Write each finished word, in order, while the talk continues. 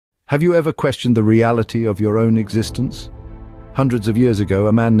Have you ever questioned the reality of your own existence? Hundreds of years ago,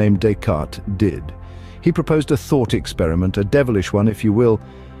 a man named Descartes did. He proposed a thought experiment, a devilish one, if you will,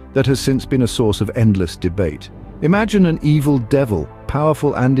 that has since been a source of endless debate. Imagine an evil devil,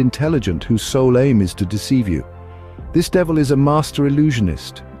 powerful and intelligent, whose sole aim is to deceive you. This devil is a master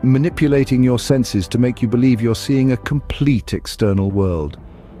illusionist, manipulating your senses to make you believe you're seeing a complete external world.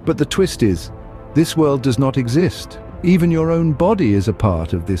 But the twist is, this world does not exist. Even your own body is a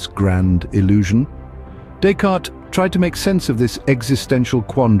part of this grand illusion. Descartes tried to make sense of this existential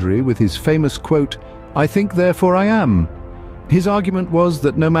quandary with his famous quote, "I think, therefore I am." His argument was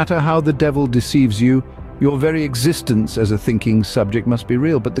that no matter how the devil deceives you, your very existence as a thinking subject must be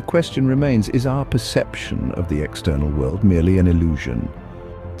real. But the question remains, is our perception of the external world merely an illusion?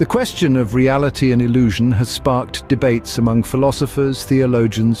 The question of reality and illusion has sparked debates among philosophers,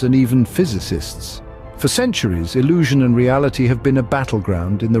 theologians, and even physicists. For centuries, illusion and reality have been a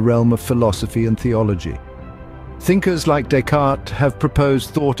battleground in the realm of philosophy and theology. Thinkers like Descartes have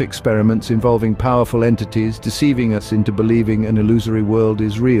proposed thought experiments involving powerful entities deceiving us into believing an illusory world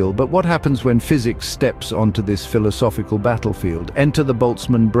is real. But what happens when physics steps onto this philosophical battlefield? Enter the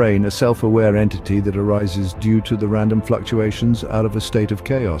Boltzmann brain, a self-aware entity that arises due to the random fluctuations out of a state of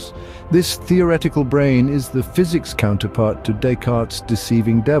chaos. This theoretical brain is the physics counterpart to Descartes'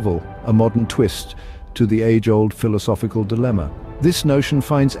 deceiving devil, a modern twist to the age-old philosophical dilemma. This notion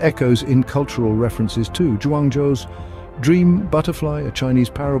finds echoes in cultural references too. Zhuangzhou's Dream Butterfly, a Chinese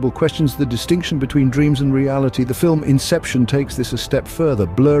parable, questions the distinction between dreams and reality. The film Inception takes this a step further,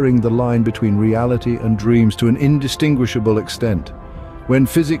 blurring the line between reality and dreams to an indistinguishable extent. When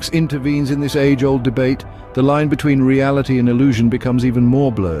physics intervenes in this age-old debate, the line between reality and illusion becomes even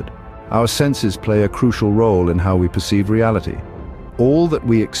more blurred. Our senses play a crucial role in how we perceive reality. All that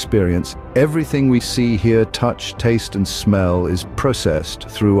we experience, everything we see, hear, touch, taste, and smell is processed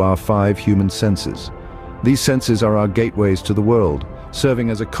through our 5 human senses. These senses are our gateways to the world, serving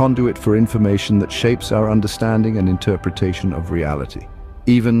as a conduit for information that shapes our understanding and interpretation of reality.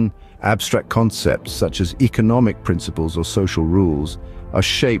 Even abstract concepts such as economic principles or social rules are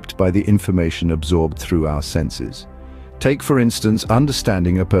shaped by the information absorbed through our senses. Take, for instance,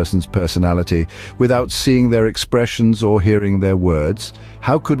 understanding a person's personality without seeing their expressions or hearing their words.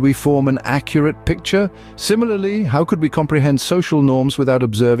 How could we form an accurate picture? Similarly, how could we comprehend social norms without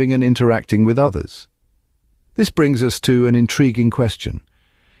observing and interacting with others? This brings us to an intriguing question.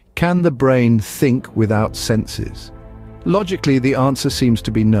 Can the brain think without senses? Logically, the answer seems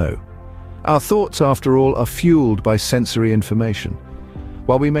to be no. Our thoughts, after all, are fueled by sensory information.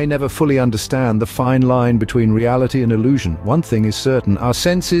 While we may never fully understand the fine line between reality and illusion, one thing is certain: our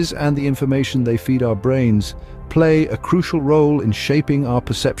senses and the information they feed our brains play a crucial role in shaping our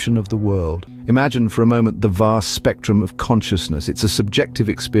perception of the world. Imagine for a moment the vast spectrum of consciousness. It's a subjective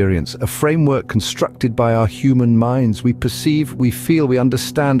experience, a framework constructed by our human minds. We perceive, we feel, we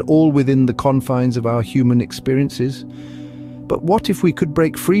understand, all within the confines of our human experiences. But what if we could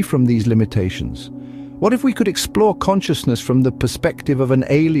break free from these limitations? What if we could explore consciousness from the perspective of an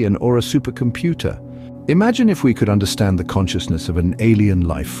alien or a supercomputer? Imagine if we could understand the consciousness of an alien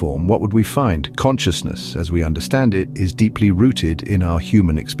life form. What would we find? Consciousness, as we understand it, is deeply rooted in our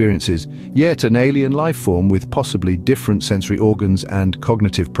human experiences. Yet an alien life form with possibly different sensory organs and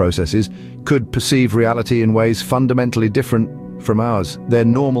cognitive processes could perceive reality in ways fundamentally different from ours. Their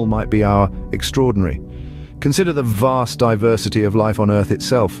normal might be our extraordinary. Consider the vast diversity of life on Earth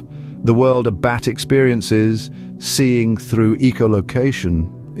itself. The world a bat experiences, seeing through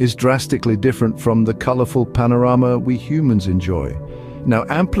echolocation, is drastically different from the colorful panorama we humans enjoy. Now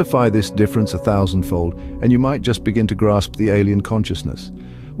amplify this difference 1,000-fold, and you might just begin to grasp the alien consciousness.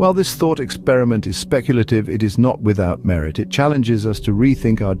 While this thought experiment is speculative, it is not without merit. It challenges us to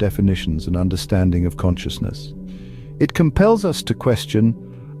rethink our definitions and understanding of consciousness. It compels us to question,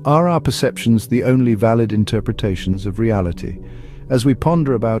 are our perceptions the only valid interpretations of reality? As we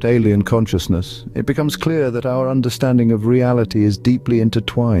ponder about alien consciousness, it becomes clear that our understanding of reality is deeply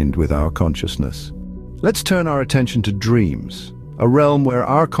intertwined with our consciousness. Let's turn our attention to dreams, a realm where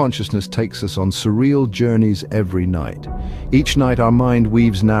our consciousness takes us on surreal journeys every night. Each night our mind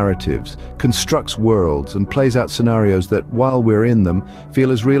weaves narratives, constructs worlds, and plays out scenarios that, while we're in them,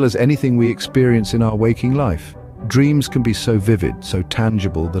 feel as real as anything we experience in our waking life. Dreams can be so vivid, so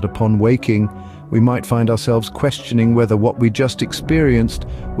tangible, that upon waking, we might find ourselves questioning whether what we just experienced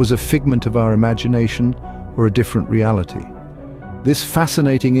was a figment of our imagination or a different reality. This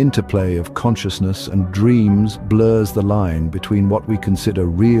fascinating interplay of consciousness and dreams blurs the line between what we consider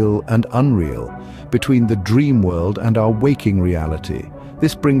real and unreal, between the dream world and our waking reality.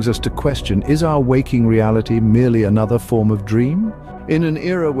 This brings us to question, is our waking reality merely another form of dream? In an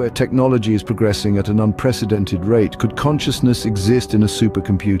era where technology is progressing at an unprecedented rate, could consciousness exist in a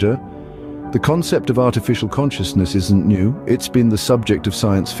supercomputer? The concept of artificial consciousness isn't new. It's been the subject of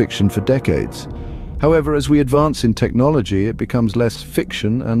science fiction for decades. However, as we advance in technology, it becomes less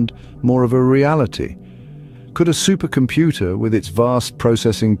fiction and more of a reality. Could a supercomputer, with its vast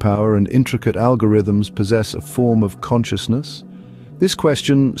processing power and intricate algorithms, possess a form of consciousness? This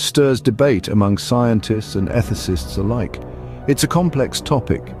question stirs debate among scientists and ethicists alike. It's a complex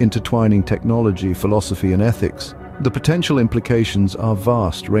topic, intertwining technology, philosophy, and ethics. The potential implications are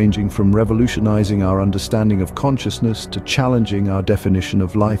vast, ranging from revolutionizing our understanding of consciousness to challenging our definition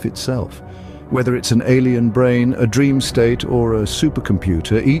of life itself. Whether it's an alien brain, a dream state, or a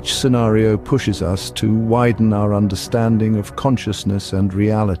supercomputer, each scenario pushes us to widen our understanding of consciousness and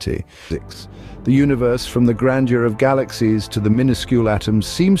reality. The universe, from the grandeur of galaxies to the minuscule atoms,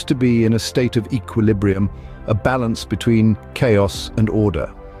 seems to be in a state of equilibrium, a balance between chaos and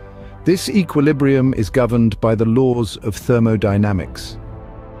order. This equilibrium is governed by the laws of thermodynamics.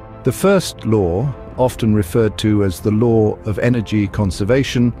 The first law, often referred to as the law of energy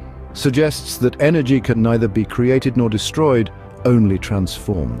conservation, suggests that energy can neither be created nor destroyed, only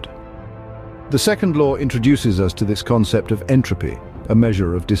transformed. The second law introduces us to this concept of entropy, a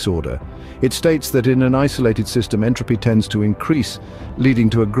measure of disorder. It states that in an isolated system, entropy tends to increase, leading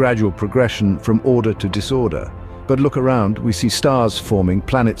to a gradual progression from order to disorder. But look around, we see stars forming,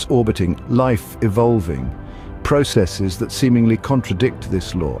 planets orbiting, life evolving, processes that seemingly contradict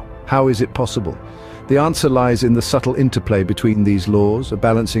this law. How is it possible? The answer lies in the subtle interplay between these laws, a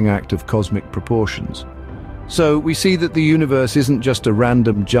balancing act of cosmic proportions. So we see that the universe isn't just a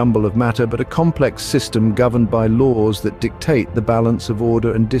random jumble of matter, but a complex system governed by laws that dictate the balance of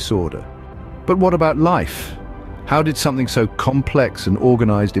order and disorder. But what about life? How did something so complex and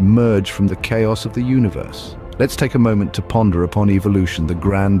organized emerge from the chaos of the universe? Let's take a moment to ponder upon evolution, the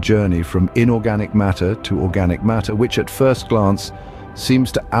grand journey from inorganic matter to organic matter, which at first glance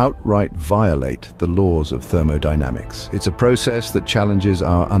seems to outright violate the laws of thermodynamics. It's a process that challenges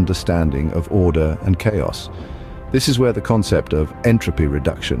our understanding of order and chaos. This is where the concept of entropy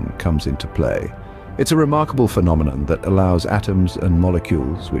reduction comes into play. It's a remarkable phenomenon that allows atoms and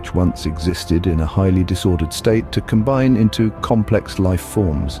molecules, which once existed in a highly disordered state, to combine into complex life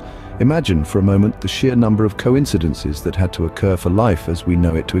forms. Imagine for a moment the sheer number of coincidences that had to occur for life as we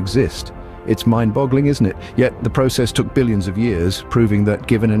know it to exist. It's mind-boggling, isn't it? Yet the process took billions of years, proving that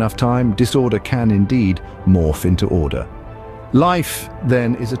given enough time, disorder can indeed morph into order. Life,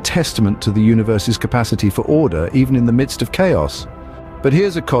 then, is a testament to the universe's capacity for order, even in the midst of chaos. But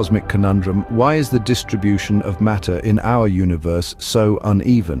here's a cosmic conundrum. Why is the distribution of matter in our universe so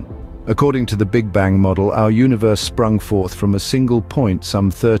uneven? According to the Big Bang model, our universe sprung forth from a single point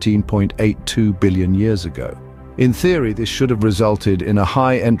some 13.82 billion years ago. In theory, this should have resulted in a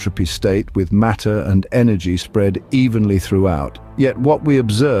high entropy state with matter and energy spread evenly throughout. Yet what we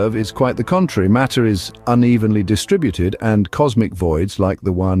observe is quite the contrary. Matter is unevenly distributed, and cosmic voids, like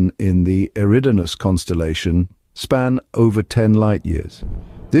the one in the Eridanus constellation, span over 10 light years.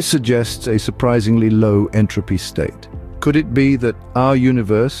 This suggests a surprisingly low entropy state. Could it be that our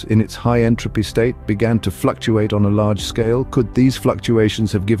universe, in its high entropy state, began to fluctuate on a large scale? Could these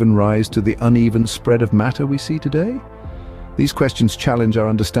fluctuations have given rise to the uneven spread of matter we see today? These questions challenge our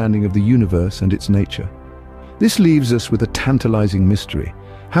understanding of the universe and its nature. This leaves us with a tantalizing mystery.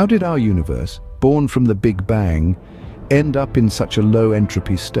 How did our universe, born from the Big Bang, end up in such a low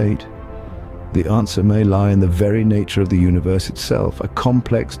entropy state? The answer may lie in the very nature of the universe itself, a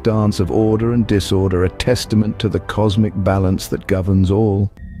complex dance of order and disorder, a testament to the cosmic balance that governs all.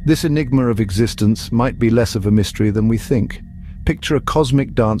 This enigma of existence might be less of a mystery than we think. Picture a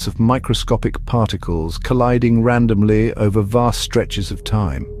cosmic dance of microscopic particles colliding randomly over vast stretches of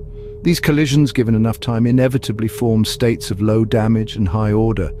time. These collisions, given enough time, inevitably form states of low damage and high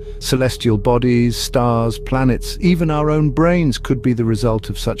order. Celestial bodies, stars, planets, even our own brains could be the result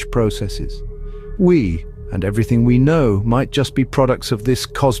of such processes. We, and everything we know, might just be products of this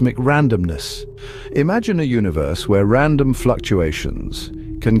cosmic randomness. Imagine a universe where random fluctuations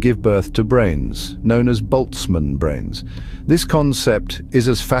can give birth to brains, known as Boltzmann brains. This concept is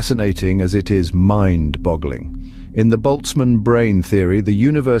as fascinating as it is mind-boggling. In the Boltzmann brain theory, the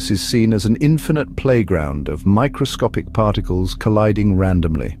universe is seen as an infinite playground of microscopic particles colliding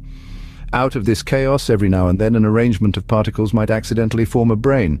randomly. Out of this chaos, every now and then, an arrangement of particles might accidentally form a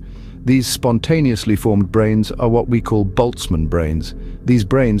brain. These spontaneously formed brains are what we call Boltzmann brains. These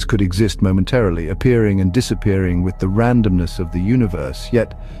brains could exist momentarily, appearing and disappearing with the randomness of the universe,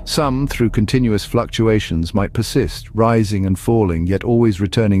 yet some, through continuous fluctuations, might persist, rising and falling, yet always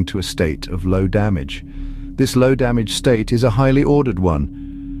returning to a state of low damage. This low damage state is a highly ordered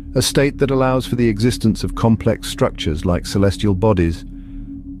one, a state that allows for the existence of complex structures like celestial bodies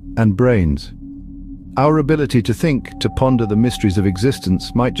and brains. Our ability to think, to ponder the mysteries of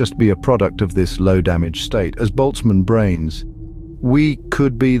existence, might just be a product of this low-damage state. As Boltzmann brains, we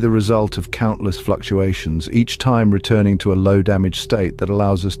could be the result of countless fluctuations, each time returning to a low-damage state that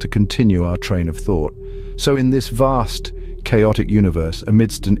allows us to continue our train of thought. So in this vast, chaotic universe,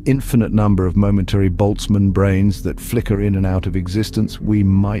 amidst an infinite number of momentary Boltzmann brains that flicker in and out of existence, we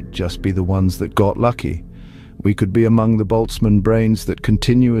might just be the ones that got lucky. We could be among the Boltzmann brains that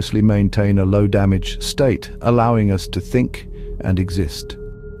continuously maintain a low-damage state, allowing us to think and exist.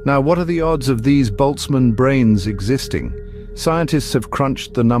 Now, what are the odds of these Boltzmann brains existing? Scientists have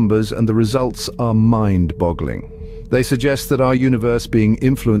crunched the numbers and the results are mind-boggling. They suggest that our universe being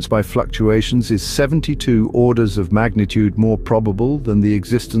influenced by fluctuations is 72 orders of magnitude more probable than the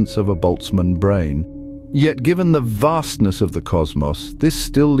existence of a Boltzmann brain. Yet given the vastness of the cosmos, this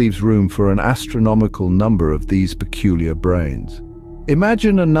still leaves room for an astronomical number of these peculiar brains.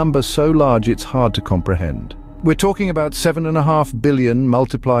 Imagine a number so large it's hard to comprehend. We're talking about 7.5 billion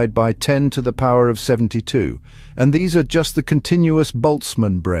multiplied by 10 to the power of 72, and these are just the continuous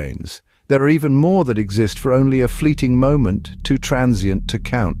Boltzmann brains. There are even more that exist for only a fleeting moment, too transient to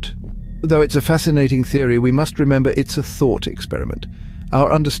count. Though it's a fascinating theory, we must remember it's a thought experiment.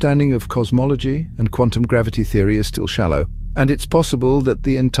 Our understanding of cosmology and quantum gravity theory is still shallow, and it's possible that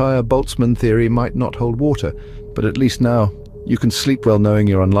the entire Boltzmann theory might not hold water, but at least now you can sleep well knowing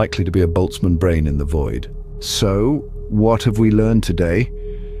you're unlikely to be a Boltzmann brain in the void. So, what have we learned today?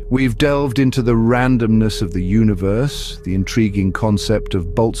 We've delved into the randomness of the universe, the intriguing concept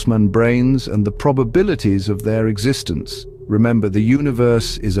of Boltzmann brains, and the probabilities of their existence. Remember, the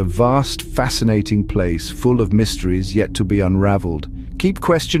universe is a vast, fascinating place full of mysteries yet to be unraveled. Keep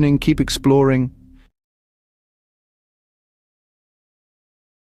questioning, keep exploring,